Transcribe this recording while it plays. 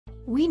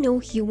We know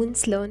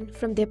humans learn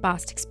from their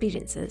past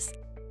experiences,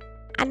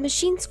 and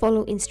machines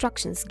follow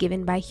instructions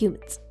given by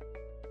humans.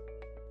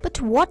 But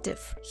what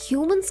if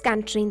humans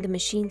can train the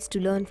machines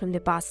to learn from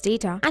their past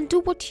data and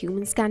do what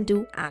humans can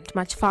do and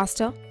much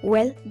faster?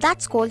 Well,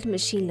 that's called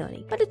machine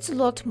learning. But it's a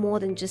lot more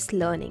than just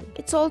learning.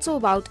 It's also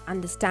about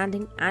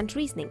understanding and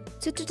reasoning.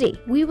 So today,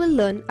 we will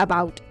learn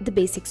about the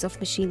basics of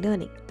machine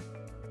learning.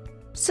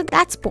 So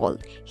that's Paul.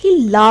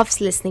 He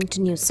loves listening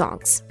to new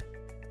songs.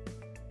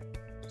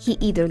 He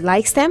either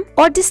likes them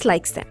or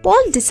dislikes them.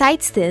 Paul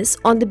decides this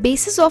on the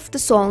basis of the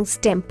song's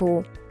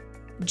tempo,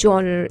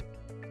 genre,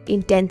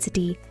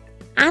 intensity,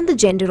 and the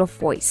gender of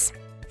voice.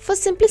 For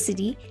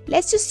simplicity,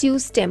 let's just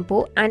use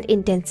tempo and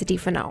intensity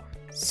for now.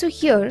 So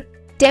here,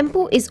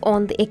 tempo is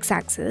on the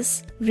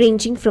x-axis,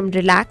 ranging from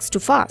relaxed to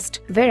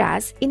fast,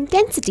 whereas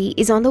intensity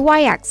is on the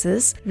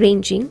y-axis,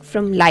 ranging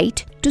from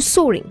light to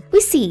soaring.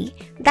 We see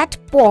that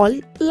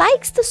Paul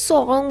likes the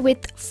song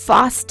with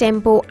fast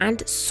tempo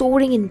and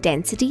soaring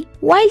intensity,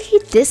 while he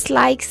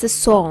dislikes the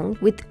song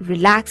with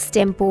relaxed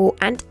tempo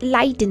and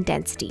light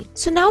intensity.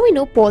 So now we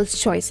know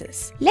Paul's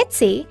choices. Let's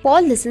say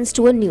Paul listens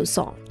to a new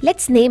song.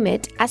 Let's name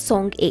it as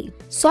Song A.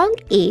 Song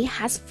A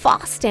has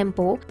fast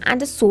tempo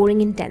and a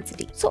soaring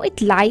intensity, so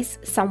it lies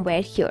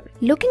somewhere here.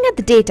 Looking at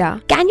the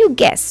data, can you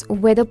guess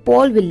whether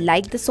Paul will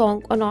like the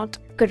song or not?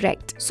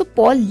 Correct. So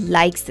Paul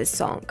likes this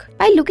song.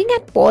 By looking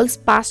at Paul's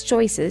past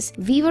choices,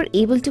 we were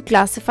able to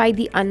classify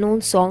the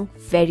unknown song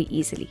very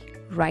easily,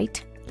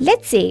 right?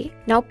 Let's say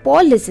now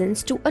Paul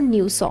listens to a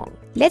new song.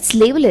 Let's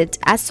label it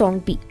as Song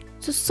B.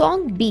 So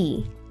Song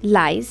B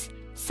lies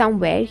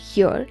somewhere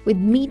here with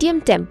medium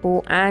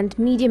tempo and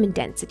medium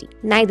intensity.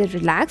 Neither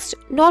relaxed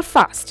nor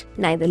fast,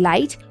 neither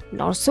light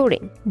nor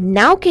soaring.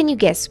 Now can you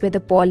guess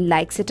whether Paul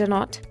likes it or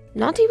not?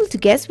 Not able to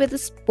guess whether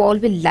Paul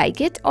will like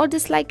it or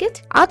dislike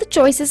it? Are the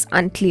choices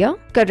unclear?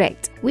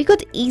 Correct. We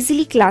could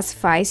easily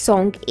classify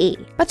Song A.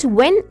 But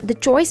when the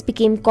choice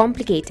became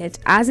complicated,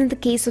 as in the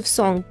case of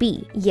Song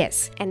B,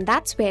 yes, and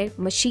that's where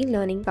machine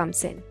learning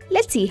comes in.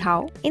 Let's see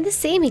how. In the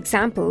same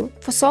example,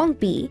 for Song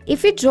B,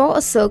 if we draw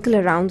a circle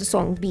around the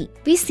Song B,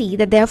 we see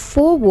that there are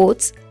 4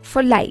 votes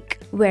for like,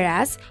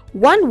 whereas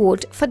 1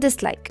 vote for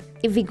dislike.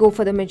 If we go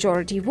for the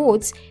majority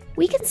votes,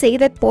 we can say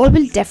that Paul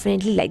will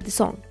definitely like the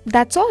song.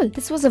 That's all.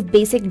 This was a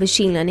basic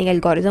machine learning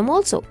algorithm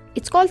also.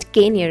 It's called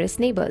k-nearest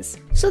neighbors.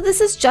 So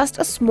this is just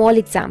a small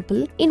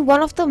example in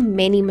one of the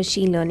many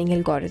machine learning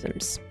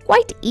algorithms.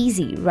 Quite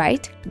easy,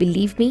 right?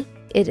 Believe me,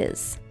 it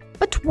is.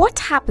 But what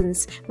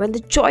happens when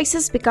the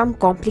choices become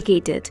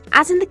complicated,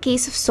 as in the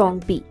case of Song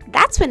B?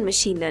 That's when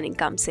machine learning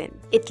comes in.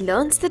 It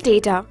learns the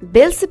data,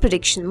 builds the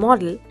prediction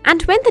model,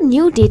 and when the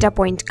new data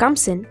point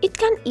comes in, it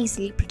can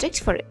easily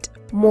predict for it.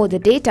 More the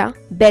data,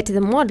 better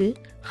the model,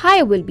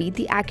 higher will be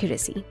the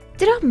accuracy.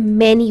 There are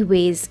many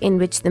ways in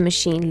which the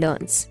machine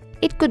learns.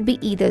 It could be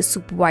either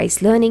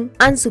supervised learning,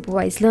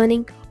 unsupervised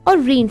learning, or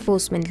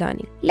reinforcement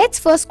learning. Let's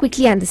first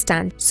quickly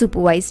understand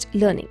supervised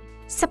learning.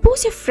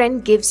 Suppose your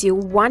friend gives you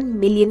 1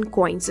 million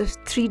coins of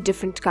 3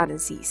 different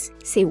currencies,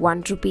 say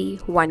 1 rupee,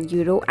 1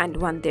 euro and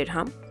 1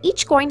 dirham.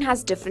 Each coin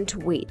has different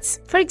weights.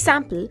 For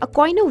example, a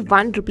coin of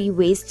 1 rupee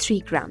weighs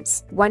 3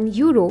 grams, 1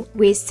 euro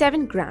weighs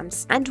 7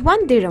 grams and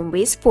 1 dirham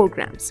weighs 4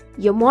 grams.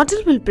 Your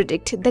model will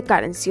predict the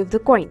currency of the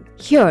coin.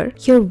 Here,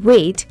 your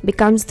weight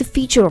becomes the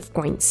feature of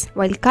coins,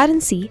 while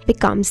currency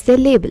becomes their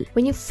label.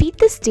 When you feed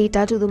this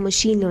data to the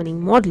machine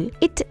learning model,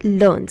 it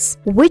learns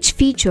which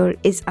feature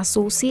is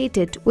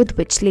associated with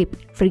which label.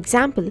 For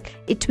example,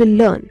 it will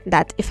learn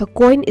that if a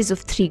coin is of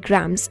 3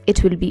 grams,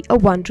 it will be a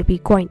 1 rupee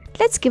coin.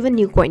 Let's give a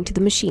new coin to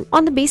the machine.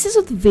 On the basis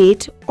of the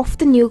weight of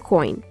the new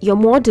coin, your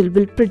model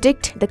will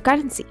predict the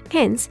currency.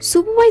 Hence,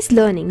 supervised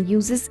learning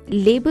uses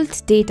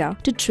labeled data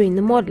to train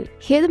the model.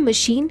 Here the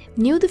machine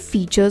knew the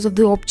features of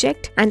the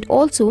object and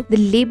also the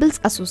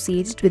labels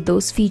associated with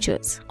those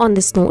features. On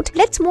this note,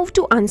 let's move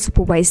to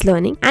unsupervised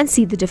learning and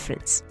see the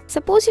difference.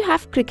 Suppose you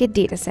have cricket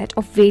dataset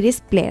of various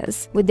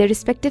players with their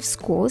respective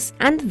scores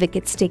and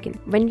wickets taken.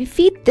 When we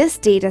feed this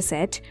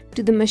dataset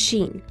to the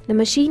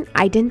machine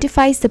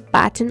identifies the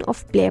pattern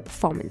of player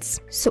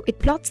performance. So it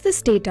plots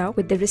this data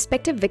with the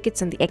respective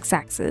wickets on the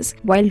x-axis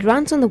while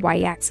runs on the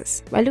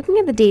y-axis. While looking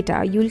at the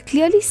data, you will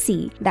clearly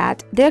see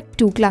that there are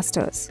 2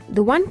 clusters.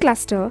 The one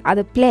cluster are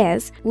the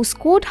players who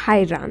scored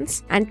high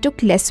runs and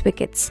took less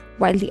wickets,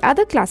 while the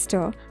other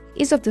cluster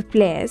is of the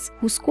players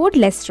who scored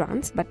less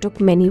runs but took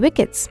many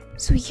wickets.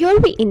 So here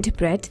we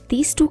interpret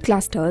these 2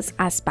 clusters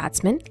as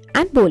batsmen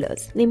and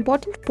bowlers. The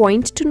important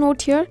point to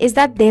note here is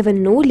that there were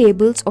no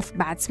labels of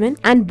batsmen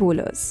and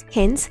bowlers.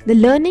 Hence, the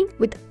learning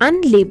with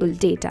unlabeled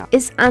data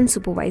is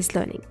unsupervised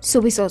learning. So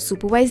we saw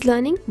supervised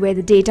learning where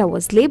the data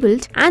was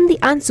labeled and the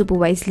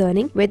unsupervised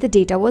learning where the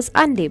data was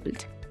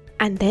unlabeled.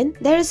 And then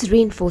there is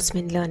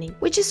reinforcement learning,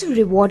 which is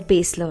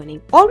reward-based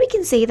learning, or we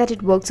can say that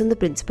it works on the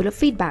principle of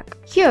feedback.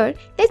 Here,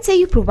 let's say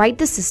you provide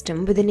the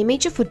system with an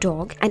image of a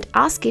dog and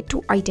ask it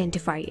to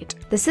identify it.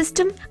 The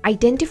system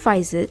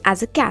identifies it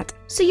as a cat.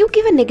 So you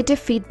give a negative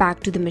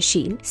feedback to the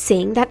machine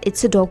saying that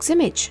it's a dog's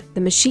image.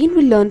 The machine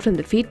will learn from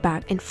the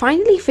feedback, and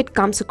finally if it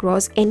comes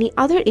across any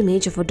other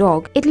image of a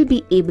dog, it'll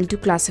be able to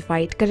classify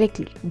it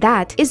correctly.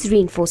 That is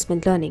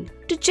reinforcement learning.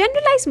 To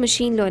generalize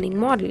machine learning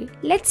model,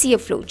 let's see a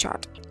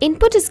flowchart.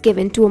 Input is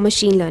given to a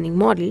machine learning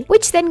model,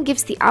 which then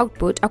gives the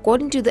output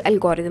according to the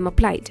algorithm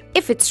applied.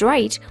 If it's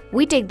right,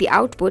 we take the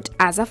output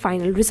as our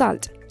final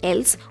result.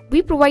 Else,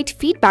 we provide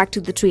feedback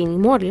to the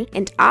training model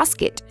and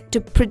ask it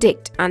to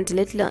predict until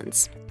it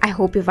learns. I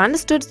hope you've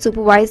understood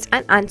supervised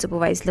and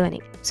unsupervised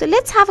learning. So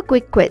let's have a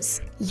quick quiz.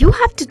 You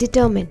have to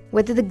determine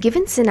whether the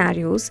given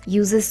scenarios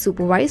uses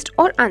supervised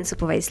or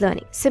unsupervised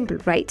learning. Simple,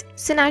 right?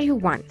 Scenario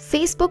 1.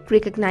 Facebook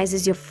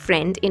recognizes your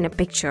friend in a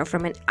picture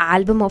from an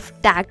album of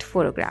tagged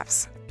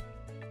photographs.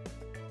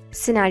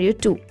 Scenario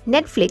 2.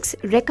 Netflix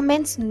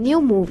recommends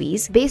new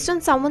movies based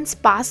on someone's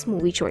past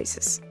movie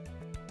choices.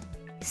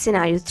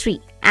 Scenario 3.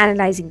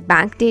 Analyzing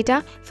bank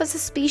data for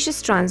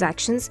suspicious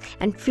transactions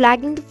and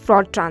flagging the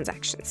fraud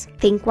transactions.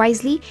 Think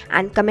wisely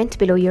and comment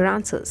below your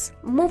answers.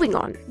 Moving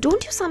on,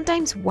 don't you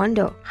sometimes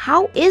wonder,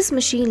 how is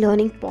machine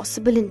learning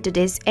possible in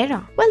today's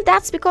era? Well,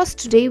 that's because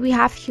today we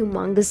have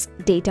humongous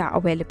data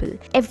available.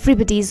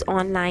 Everybody's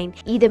online,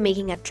 either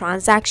making a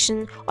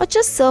transaction or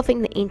just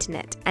surfing the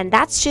internet, and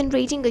that's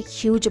generating a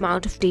huge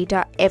amount of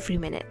data every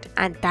minute.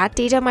 And that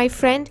data, my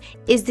friend,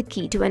 is the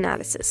key to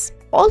analysis.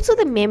 Also,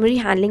 the memory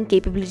handling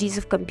capabilities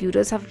of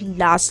computers have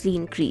largely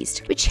increased,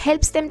 which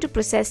helps them to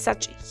process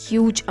such a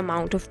huge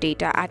amount of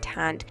data at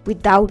hand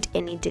without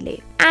any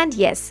delay. And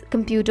yes,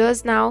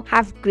 computers now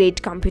have great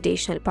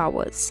computational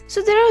powers.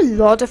 So there are a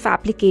lot of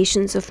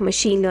applications of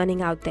machine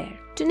learning out there.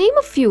 To name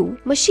a few,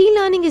 machine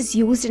learning is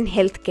used in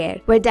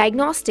healthcare, where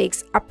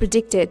diagnostics are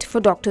predicted for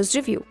doctors'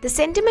 review. The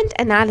sentiment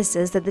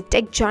analysis that the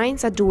tech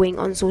giants are doing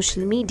on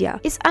social media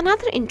is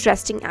another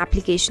interesting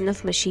application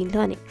of machine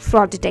learning.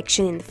 Fraud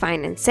detection in the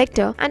finance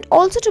sector, and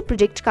also to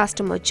predict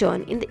customer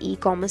churn in the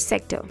e-commerce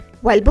sector.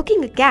 While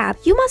booking a cab,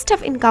 you must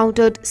have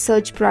encountered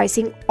surge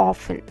pricing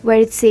often, where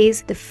it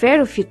says the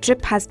fare of your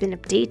trip has been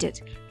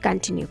updated.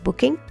 Continue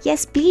booking?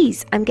 Yes,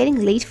 please, I'm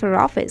getting late for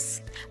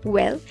office.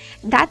 Well,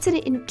 that's an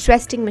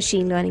interesting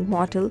machine learning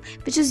model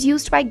which is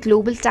used by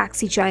global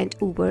taxi giant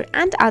Uber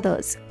and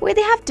others, where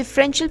they have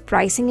differential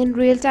pricing in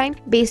real time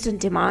based on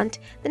demand,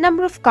 the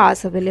number of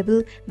cars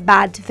available,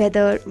 bad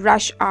weather,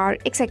 rush hour,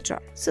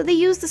 etc. So they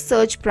use the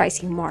surge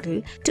pricing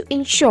model to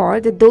ensure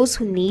that those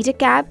who need a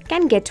cab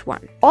can get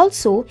one.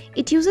 Also,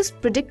 it uses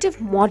predictive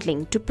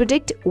modeling to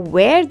predict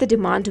where the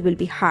demand will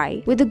be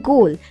high, with the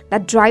goal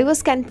that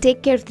drivers can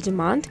take care of the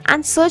demand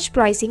and surge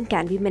pricing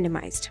can be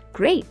minimized.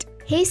 Great!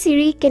 Hey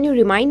Siri, can you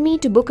remind me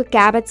to book a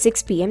cab at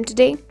 6 p.m.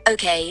 today?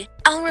 Okay,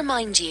 I'll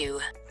remind you.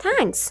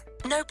 Thanks!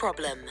 No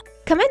problem.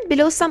 Comment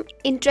below some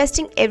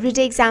interesting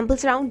everyday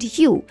examples around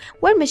you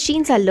where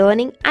machines are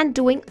learning and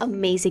doing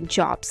amazing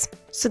jobs.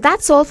 So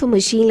that's all for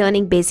machine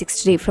learning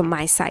basics today from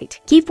my side.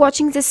 Keep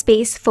watching this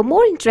space for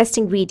more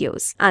interesting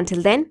videos.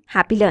 Until then,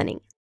 happy learning!